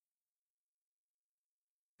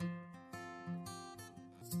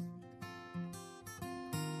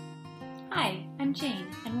I'm Jane,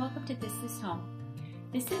 and welcome to This Is Home.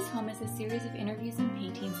 This Is Home is a series of interviews and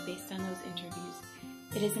paintings based on those interviews.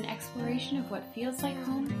 It is an exploration of what feels like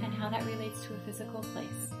home and how that relates to a physical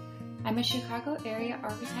place. I'm a Chicago area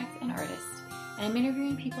architect and artist, and I'm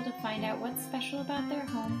interviewing people to find out what's special about their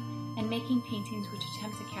home and making paintings which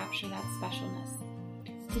attempt to capture that specialness.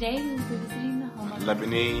 Today we will be visiting the home of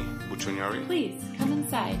Labini Buchonyari. Please, come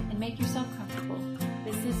inside and make yourself comfortable.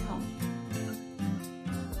 This is home.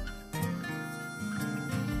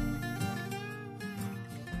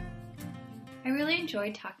 I really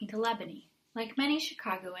enjoyed talking to Labini. Like many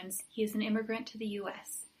Chicagoans, he is an immigrant to the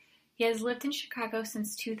U.S. He has lived in Chicago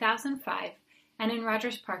since 2005 and in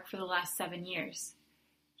Rogers Park for the last 7 years.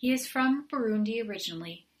 He is from Burundi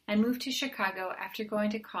originally and moved to Chicago after going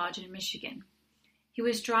to college in Michigan. He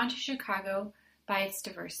was drawn to Chicago by its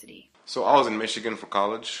diversity. So I was in Michigan for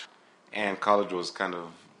college, and college was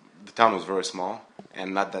the town was very small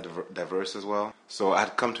and not that diverse as well. So I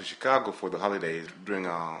had come to Chicago for the holidays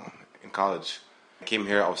in college. I came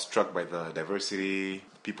here, I was struck by the diversity,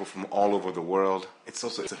 people from all over the world. It's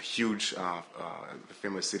a huge,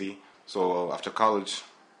 famous city. So after college,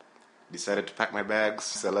 decided to pack my bags,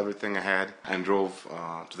 sell everything I had, and drove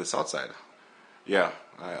to the south side. Yeah,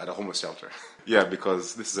 at a homeless shelter. Yeah,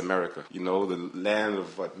 because this is America, the land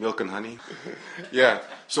of milk and honey. Yeah,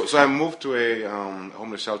 so I moved to a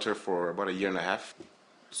homeless shelter for about a year and a half,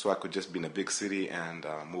 so I could just be in a big city and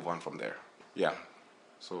move on from there. Yeah,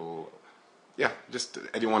 so I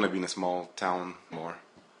didn't want to be in a small town more.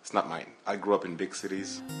 It's not mine. I grew up in big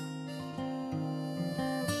cities.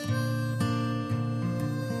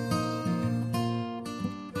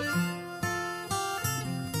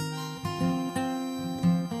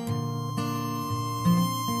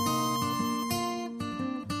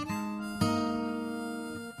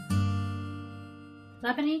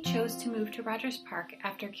 Labini chose to move to Rogers Park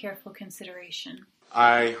after careful consideration.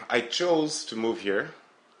 I chose to move here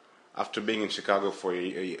after being in Chicago for a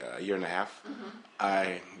year and a half. Mm-hmm.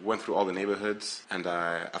 I went through all the neighborhoods, and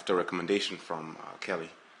after a recommendation from Kelly,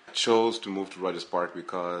 I chose to move to Rogers Park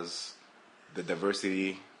because the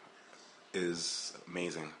diversity is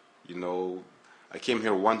amazing. I came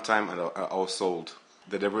here one time and I was sold.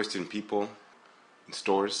 The diversity in people, in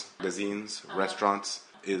stores, magazines, restaurants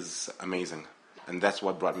is amazing. And that's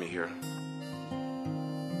what brought me here.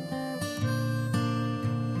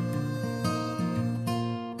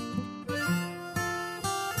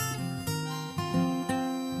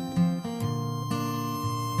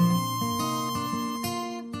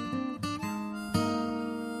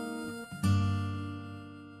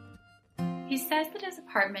 He says that his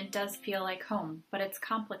apartment does feel like home, but it's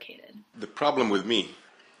complicated. The problem with me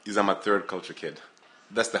is I'm a third culture kid.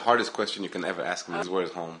 That's the hardest question you can ever ask me is where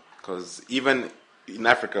is home? Because even in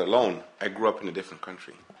Africa alone, I grew up in a different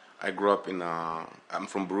country. I'm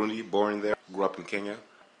from Burundi, born there, grew up in Kenya,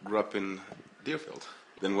 grew up in Deerfield,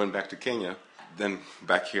 then went back to Kenya, then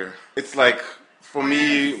back here. It's like, for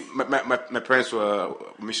me, my parents were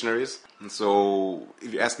missionaries, and so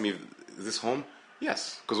if you ask me, is this home?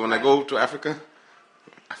 Yes, because when I go to Africa,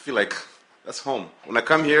 I feel like that's home. When I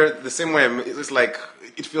come here, the same way, it's like,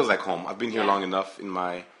 it feels like home. I've been here long enough in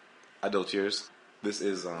my adult years. This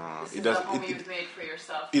is the home you've made for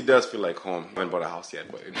yourself. It does feel like home. I haven't bought a house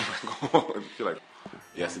yet, but it feel like,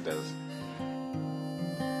 yes, it does.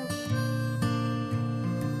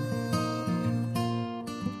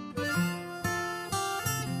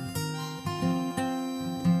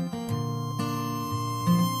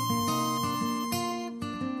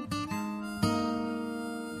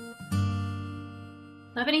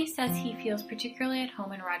 Labini says he feels particularly at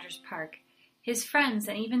home in Rogers Park. His friends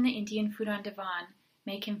and even the Indian food on divan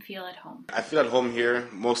make him feel at home. I feel at home here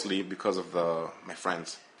mostly because of my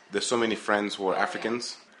friends. There's so many friends who are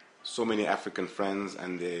Africans, so many African friends,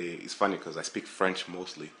 and it's funny because I speak French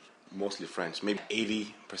mostly French, maybe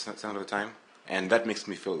 80% of the time, and that makes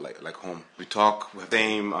me feel like home. We talk with the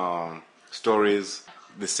same stories,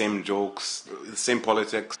 the same jokes, the same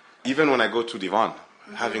politics. Even when I go to Divan,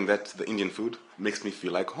 having the Indian food makes me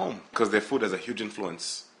feel like home because their food has a huge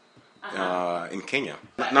influence in Kenya.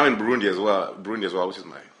 Now in Burundi as well, which is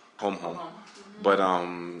my home. Mm-hmm. But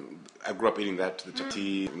I grew up eating that, the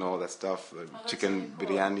chapati, all that stuff, the chicken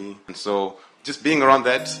biryani. And so just being around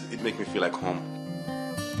that, it makes me feel like home.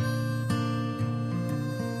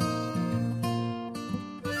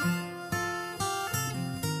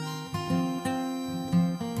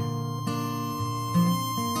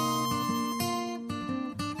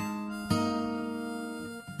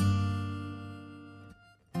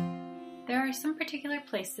 There are some particular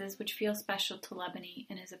places which feel special to Labini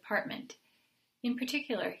in his apartment. In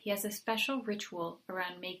particular, he has a special ritual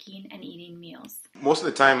around making and eating meals. Most of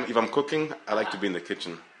the time, if I'm cooking, I like to be in the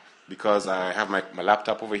kitchen because I have my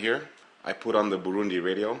laptop over here. I put on the Burundi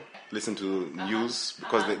radio, listen to news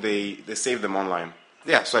because they save them online.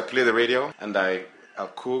 Yeah, so I play the radio and I'll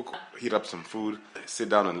cook, heat up some food, sit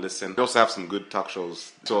down and listen. I also have some good talk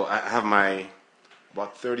shows. So I have my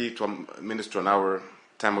about 30 minutes to an hour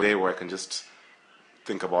time of day where I can just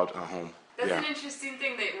think about home. That's an interesting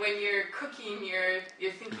thing that when you're cooking,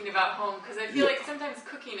 you're thinking about home, because I feel like sometimes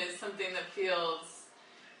cooking is something that feels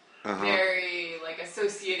very like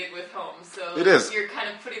associated with home. So it is. You're kind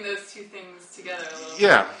of putting those two things together a little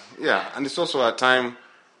bit. Yeah, and it's also a time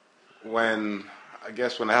when I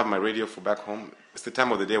have my radio for back home. It's the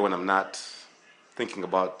time of the day when I'm not thinking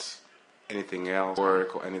about anything else,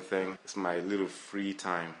 work or anything. It's my little free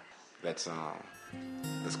time. That's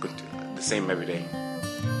good. The same every day.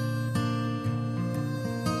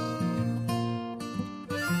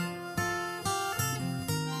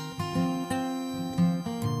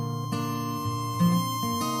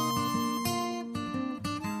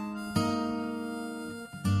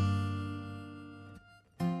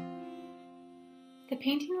 The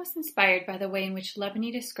painting was inspired by the way in which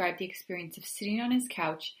Lebany described the experience of sitting on his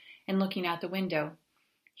couch and looking out the window.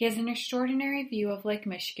 He has an extraordinary view of Lake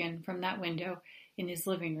Michigan from that window in his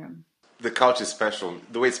living room. The couch is special.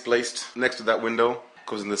 The way it's placed next to that window,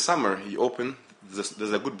 because in the summer, you open, there's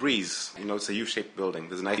a good breeze. It's a U-shaped building.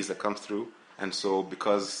 There's a nice breeze that comes through. And so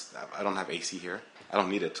because I don't have AC here, I don't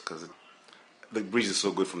need it because the breeze is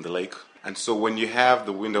so good from the lake. And so when you have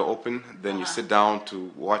the window open, then you sit down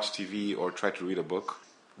to watch TV or try to read a book.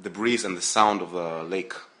 The breeze and the sound of the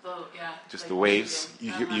lake, just the waves,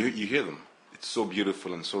 you hear them. It's so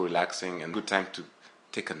beautiful and so relaxing and good time to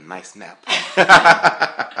take a nice nap.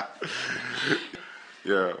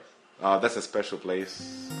 Yeah, that's a special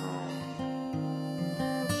place.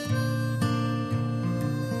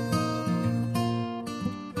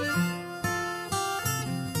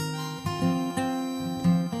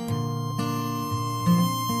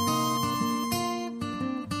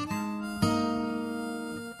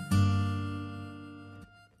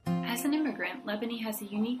 As an immigrant, Lebany has a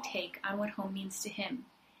unique take on what home means to him.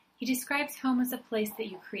 He describes home as a place that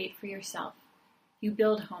you create for yourself. You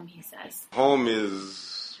build home, he says. Home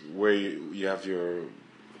is where you have your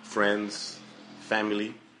friends,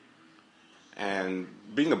 family, and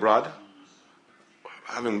being abroad,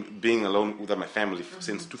 being alone without my family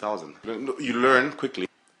since 2000. You learn quickly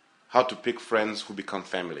how to pick friends who become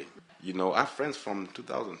family. I have friends from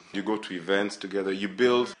 2000. You go to events together. You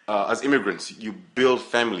build, as immigrants, you build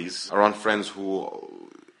families around friends who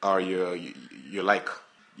are your like,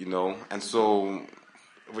 And so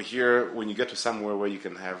over here, when you get to somewhere where you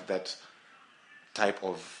can have that type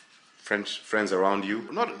of friends around you,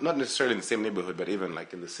 not necessarily in the same neighborhood, but even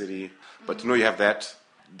like in the city, but to know you have that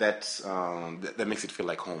makes it feel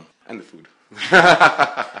like home. And the food.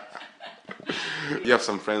 You have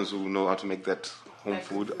some friends who know how to make that home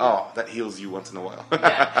food. Oh, that heals you once in a while.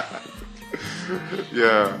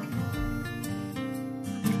 Yeah.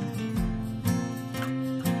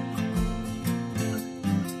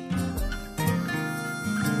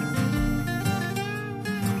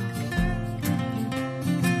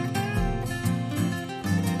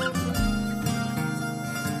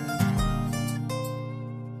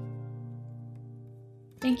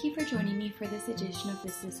 Thank you for joining me for this edition of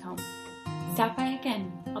This Is Home. Stop by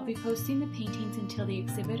again. I'll be posting the paintings until the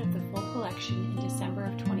exhibit of the full collection in December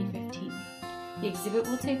of 2015. The exhibit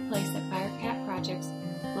will take place at Firecat Projects,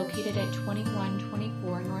 located at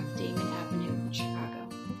 2124 North Damon Avenue in Chicago.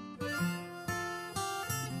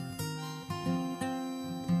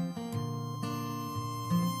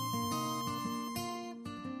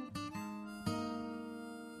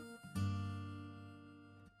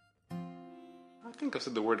 I think I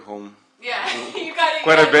said the word home. Yeah, you got it.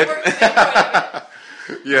 Quite a bit.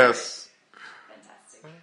 Yes.